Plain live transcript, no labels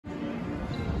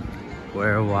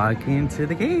We're walking to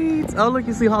the gates. Oh, look,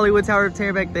 you see Hollywood Tower of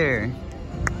Terror back there.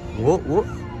 Whoop, whoop.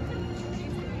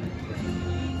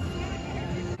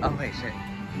 Oh, wait, shit.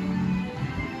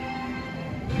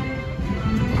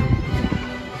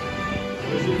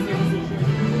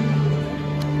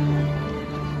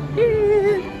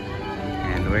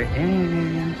 And we're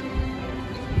in.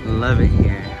 Love it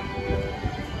here.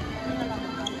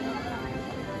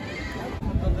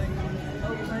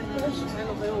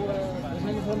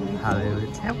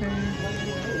 Hollywood Tower.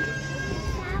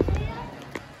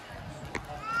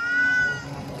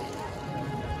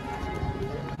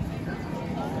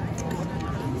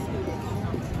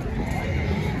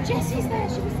 Jessie's there,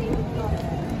 should we see?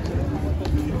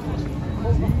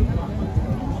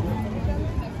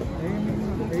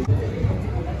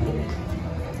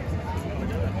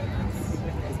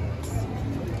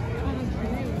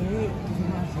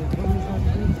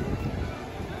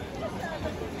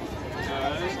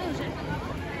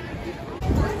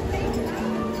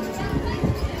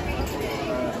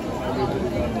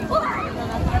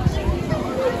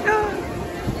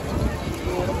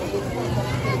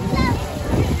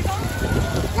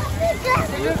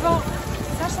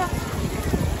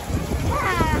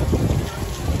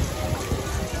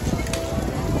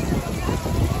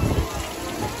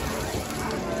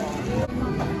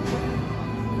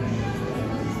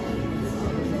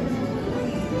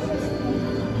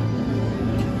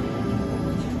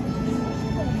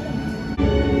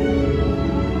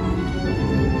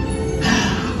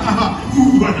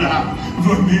 Voilà,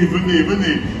 venez, venez,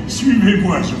 venez,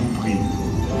 suivez-moi, je vous prie.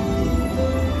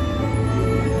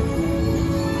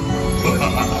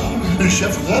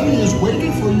 Chef Remy is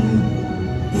waiting for you.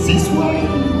 This way.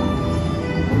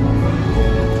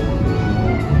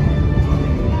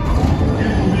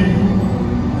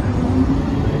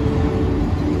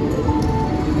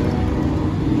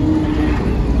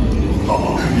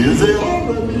 Oh, les erreurs,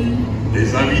 Remy.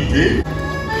 Les invités.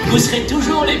 Vous serez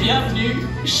toujours les bienvenus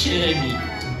chez Rémi.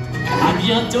 À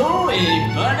bientôt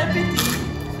et bon appétit.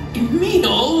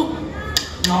 Mino.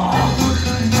 Non.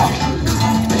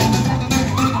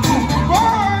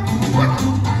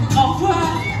 Au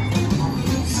revoir.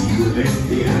 Si vous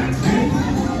restez à la traîne,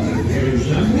 vous ne verrez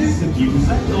jamais ce qui vous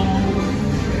attend.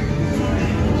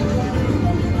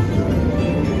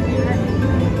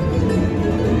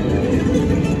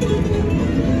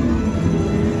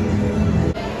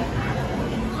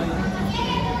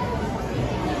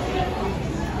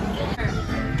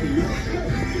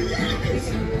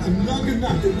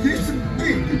 Listen,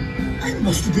 big. I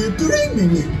must be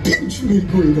dreaming. Pinch me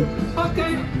good.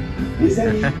 Okay.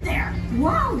 There!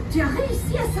 Wow! Tu as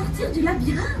réussi à sortir du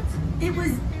labyrinthe! It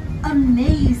was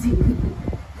amazing!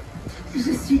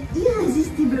 Je suis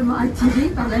irrésistiblement attirée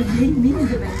par la vieille mine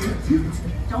de ma petite.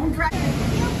 Don't drag...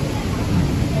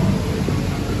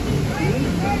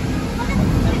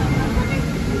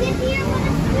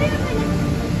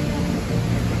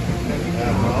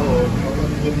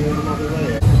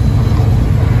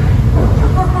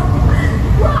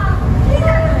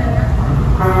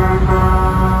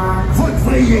 Vous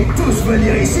devriez tous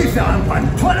venir ici faire un bras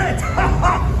de toilette.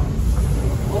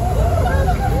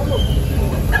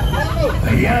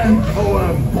 Rien que pour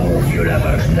un bon vieux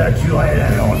lavage naturel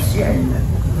à l'ancienne.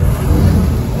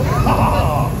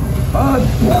 Un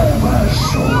bon bain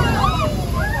chaud.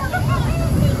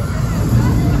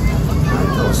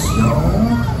 Attention,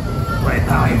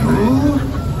 préparez-vous.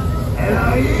 Elle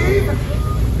arrive.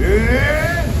 Et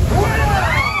voilà!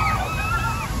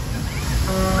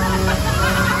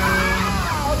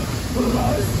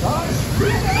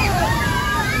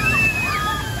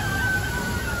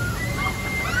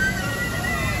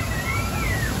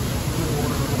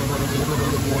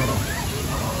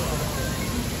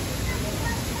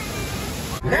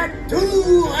 La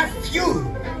tour à fioul.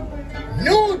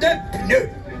 Nom de pneu.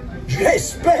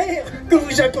 J'espère que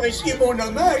vous appréciez mon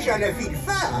hommage à la ville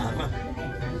phare.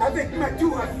 Avec ma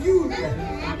tour à fioul.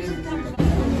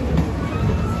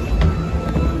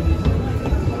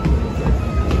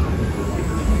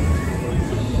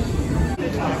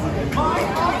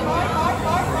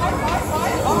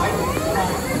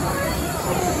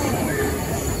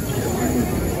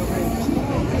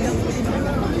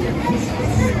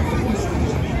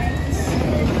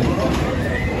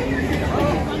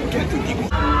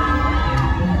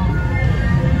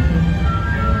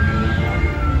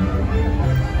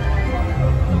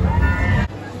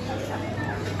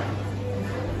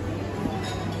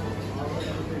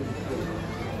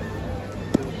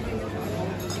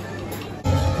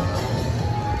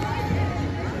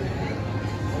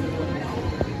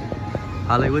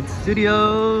 Hollywood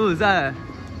Studios,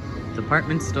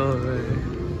 department store.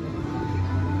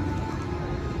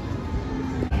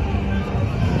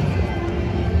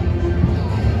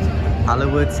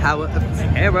 Hollywood Tower of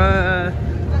Terror.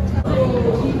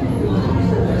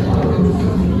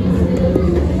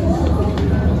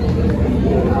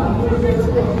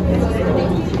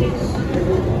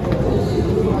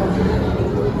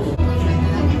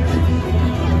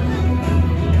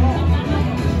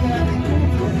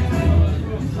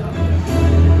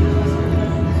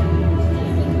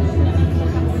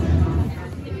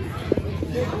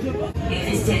 Et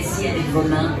restez assis avec vos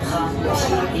mains, bras,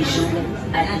 pieds et jambes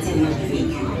à l'intérieur du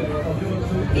véhicule.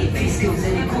 Et puisque vous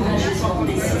avez courageusement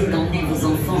décidé d'emmener vos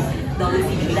enfants dans le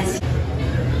vide glacial,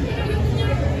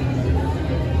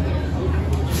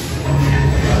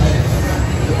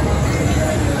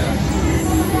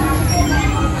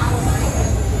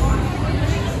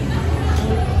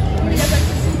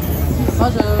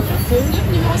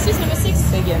 numéro 6, number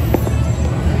 6 again.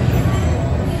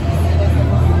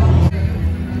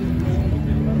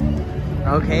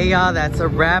 Okay, y'all, that's a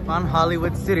wrap on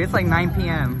Hollywood Studio. It's like 9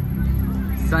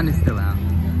 p.m. Sun is still out.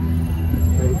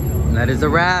 That is a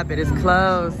wrap. It is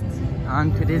closed.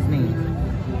 On to Disney.